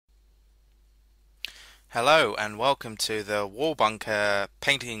Hello and welcome to the wall bunker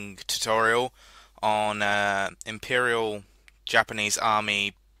painting tutorial on Imperial Japanese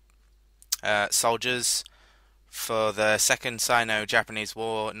Army soldiers for the Second Sino-Japanese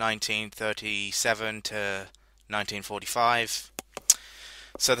War 1937 to 1945.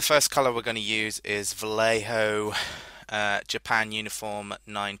 So the first color we're going to use is Vallejo Japan Uniform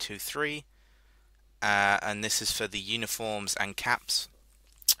 923, and this is for the uniforms and caps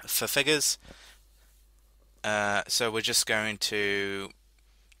for figures. So we're just going to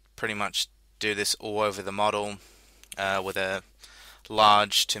pretty much do this all over the model with a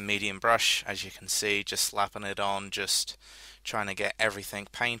large to medium brush, as you can see, just slapping it on, just trying to get everything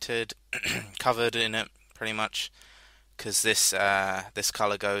painted, covered in it pretty much, because this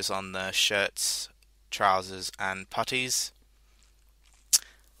color goes on the shirts, trousers, and puttees.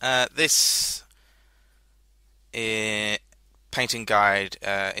 This painting guide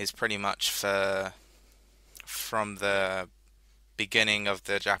is pretty much from the beginning of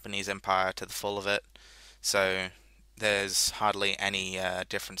the Japanese Empire to the fall of it, so there's hardly any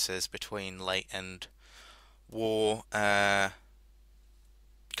differences between late and war color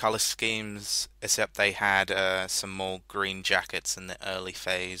schemes, except they had some more green jackets in the early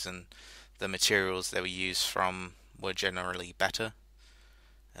phase, and the materials they were used from were generally better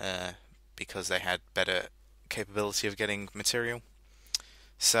because they had better capability of getting material.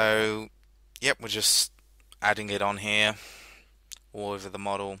 So, yep, we're just adding it on here all over the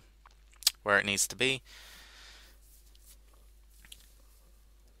model where it needs to be.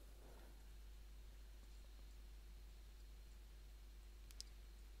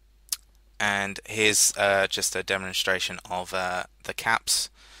 And here's just a demonstration of the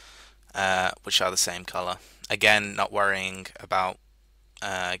caps, which are the same color. Again, not worrying about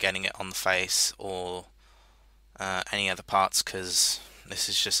getting it on the face or any other parts, because this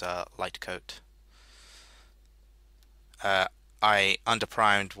is just a light coat. I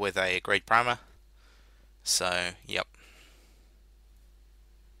underprimed with a grade primer, so yep.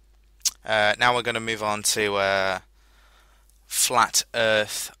 Now we're going to move on to Flat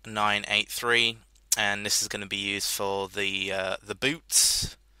Earth 983, and this is going to be used for the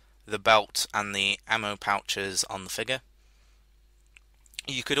boots, the belt, and the ammo pouches on the figure.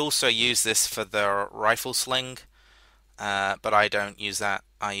 You could also use this for the rifle sling, but I don't use that.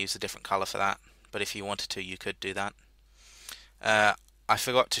 I use a different color for that, but if you wanted to, you could do that. I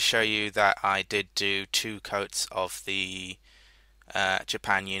forgot to show you that I did do 2 coats of the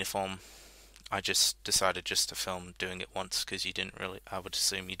Japan uniform. I just decided just to film doing it once because I would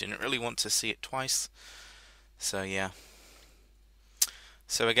assume you didn't really want to see it twice. So yeah.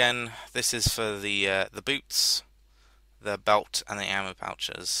 So again, this is for the boots, the belt, and the ammo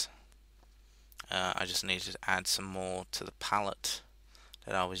pouches. I just needed to add some more to the palette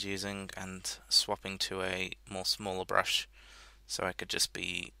that I was using and swapping to a more smaller brush so I could just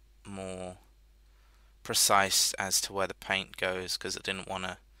be more precise as to where the paint goes, because I didn't want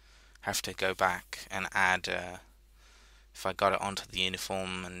to have to go back and add if I got it onto the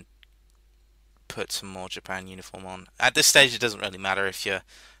uniform and put some more Japan uniform on. At this stage it doesn't really matter if you're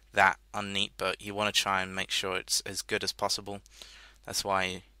that unneat, but you want to try and make sure it's as good as possible. That's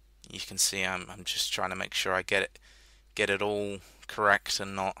why you can see I'm just trying to make sure I get it all correct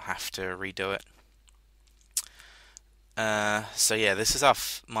and not have to redo it. So yeah, this is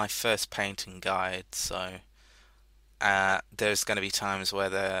my first painting guide, so there's going to be times where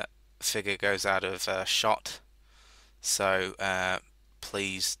the figure goes out of shot, so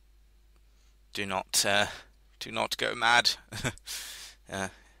please do not go mad.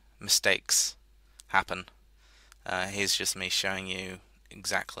 Mistakes happen. Here's just me showing you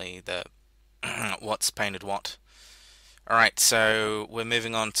exactly what's painted what. Alright, so we're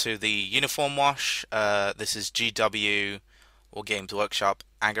moving on to the uniform wash. This is GW or Games Workshop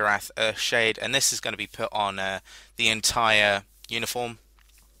Agrax Earthshade, and this is going to be put on the entire uniform.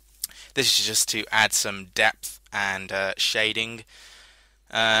 This is just to add some depth and shading.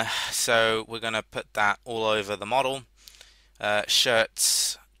 So we're going to put that all over the model.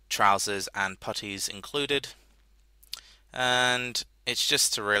 Shirts, trousers, and puttees included. And it's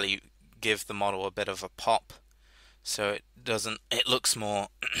just to really give the model a bit of a pop, so it looks more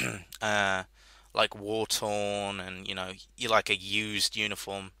like war torn, and you like a used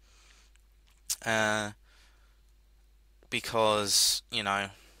uniform, because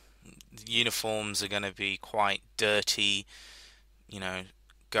uniforms are going to be quite dirty,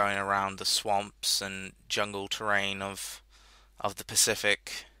 going around the swamps and jungle terrain of the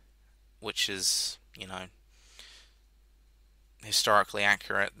Pacific, which is historically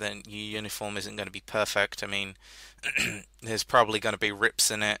accurate, then your uniform isn't going to be perfect. I mean, there's probably going to be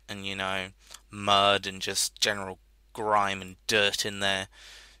rips in it, and mud and just general grime and dirt in there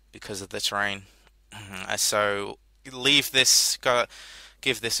because of the terrain. So leave this,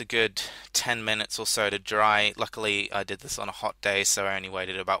 give this a good 10 minutes or so to dry. Luckily, I did this on a hot day, so I only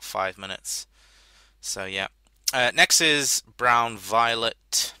waited about 5 minutes. So yeah. Next is Brown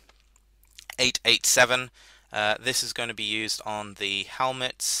Violet 887. This is going to be used on the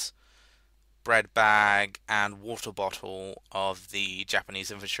helmets, bread bag, and water bottle of the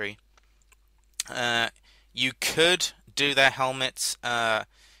Japanese infantry. You could do their helmets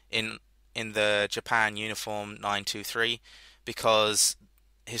in the Japan Uniform 923 because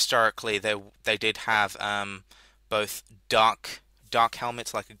historically they did have both dark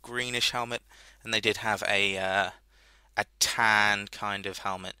helmets, like a greenish helmet, and they did have a tan kind of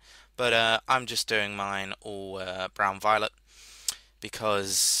helmet. But I'm just doing mine all brown violet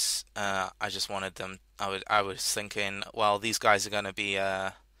because I just wanted them. I was thinking, well, these guys are going to be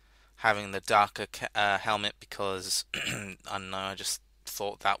having the darker helmet because I don't know. I just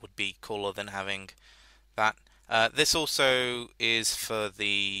thought that would be cooler than having that. This also is for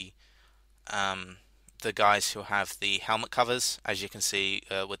the guys who have the helmet covers, as you can see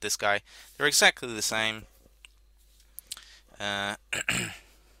with this guy. They're exactly the same.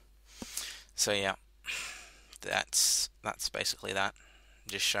 So yeah, that's basically that.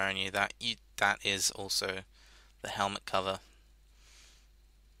 Just showing you that that is also the helmet cover.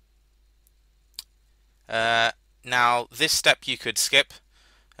 Now this step you could skip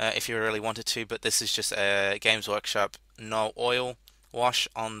if you really wanted to, but this is just a Games Workshop no oil wash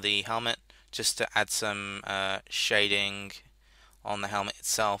on the helmet, just to add some shading on the helmet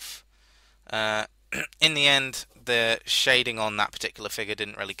itself. In the end, the shading on that particular figure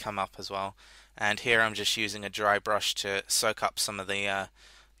didn't really come up as well, and here I'm just using a dry brush to soak up some of the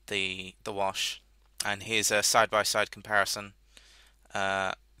wash. And here's a side-by-side comparison.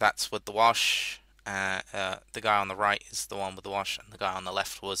 That's with the wash. The guy on the right is the one with the wash, and the guy on the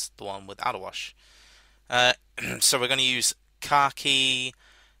left was the one without a wash. So we're going to use Khaki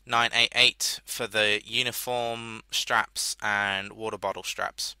 988 for the uniform straps and water bottle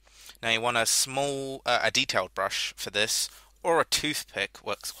straps. Now you want a detailed brush for this, or a toothpick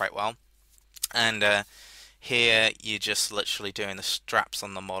works quite well. And here you're just literally doing the straps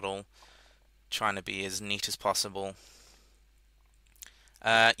on the model, trying to be as neat as possible.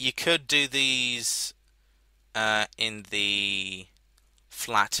 You could do these in the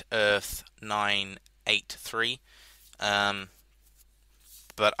Flat Earth 983,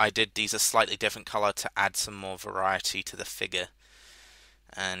 but I did these a slightly different color to add some more variety to the figure.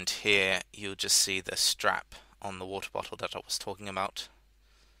 And here you'll just see the strap on the water bottle that I was talking about.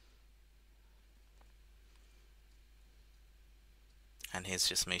 And here's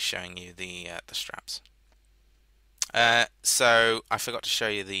just me showing you the straps. So I forgot to show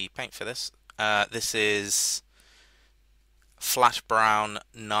you the paint for this. This is Flat Brown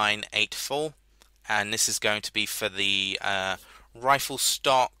 984, and this is going to be for the rifle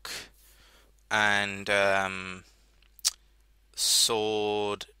stock and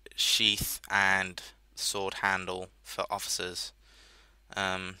sword sheath and sword handle for officers.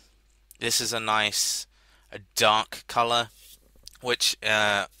 This is a nice dark color, which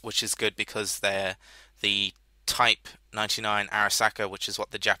is good because they're the Type 99 Arasaka, which is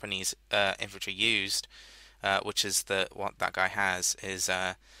what the Japanese infantry used, which is what that guy has, is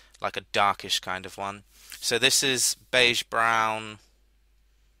like a darkish kind of one. So this is Beige Brown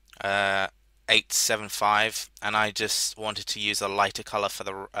 875, and I just wanted to use a lighter color for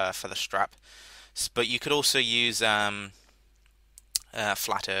the strap. But you could also use Flat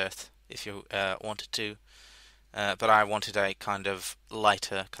Earth if you wanted to, but I wanted a kind of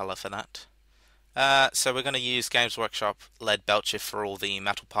lighter color for that. So we're going to use Games Workshop Leadbelcher for all the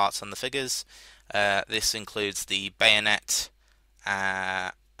metal parts on the figures. This includes the bayonet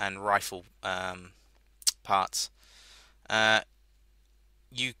and rifle parts.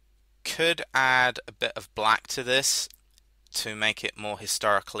 You could add a bit of black to this to make it more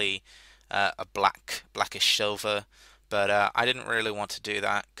historically a blackish silver, but I didn't really want to do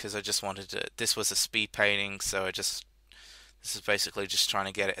that because I just wanted to. This was a speed painting, so this is basically just trying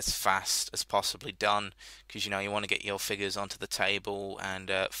to get it as fast as possibly done, because you want to get your figures onto the table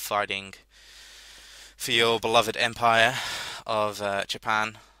and fighting for your beloved empire of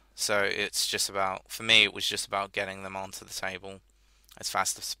Japan. So it's just about, for me, it was just about getting them onto the table as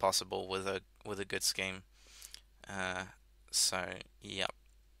fast as possible with a good scheme. So yep,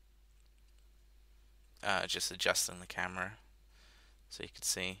 just adjusting the camera so you can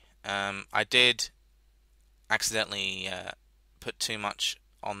see. I did accidentally put too much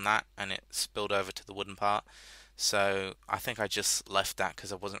on that and it spilled over to the wooden part. So I think I just left that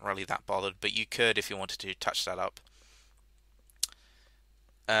because I wasn't really that bothered, but you could if you wanted to touch that up.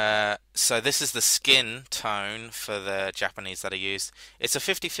 So this is the skin tone for the Japanese that I used. It's a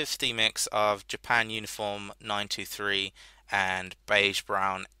 50-50 mix of Japan Uniform 923 and Beige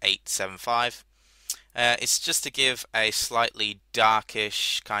Brown 875. It's just to give a slightly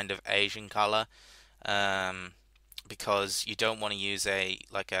darkish kind of Asian color, because you don't want to use a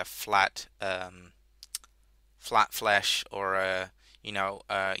flat flat flesh or a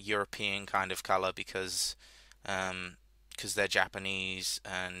European kind of color, because they're Japanese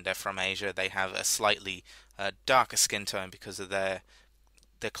and they're from Asia. They have a slightly darker skin tone because of their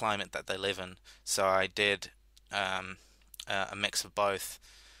climate that they live in. So I did a mix of both.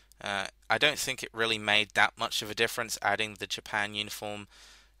 I don't think it really made that much of a difference adding the Japan uniform,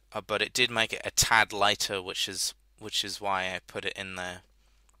 but it did make it a tad lighter, which is why I put it in there.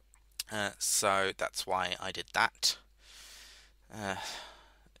 So that's why I did that.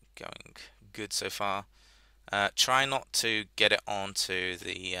 Going good so far. Try not to get it onto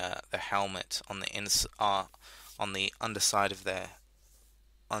the helmet on the underside of the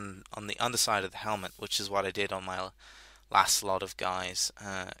underside of the helmet, which is what I did on my last lot of guys,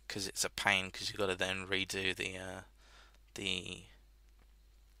 because it's a pain because you've got to then redo the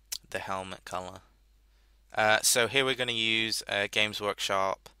helmet color. So here we're going to use Games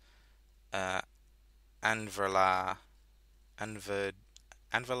Workshop Anverla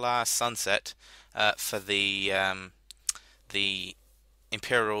Sunset for the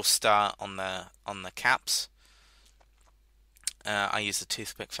Imperial Star on the caps. I used a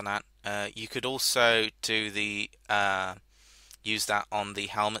toothpick for that. You could also do use that on the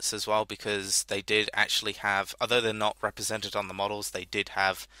helmets as well, because they did actually have, although they're not represented on the models, they did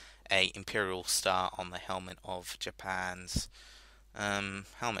have a Imperial Star on the helmet of Japan's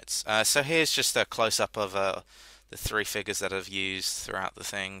helmets. So here's just a close-up of the three figures that I've used throughout the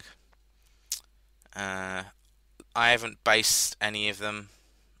thing. I haven't based any of them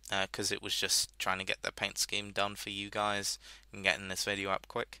because it was just trying to get the paint scheme done for you guys and getting this video up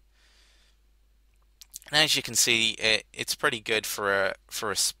quick. And as you can see, it's pretty good for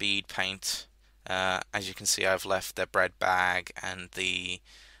a speed paint. As you can see, I've left the bread bag and the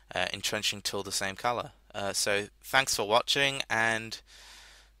entrenching tool the same color. So thanks for watching, and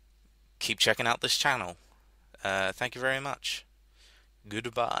keep checking out this channel. Thank you very much.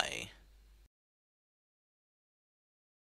 Goodbye.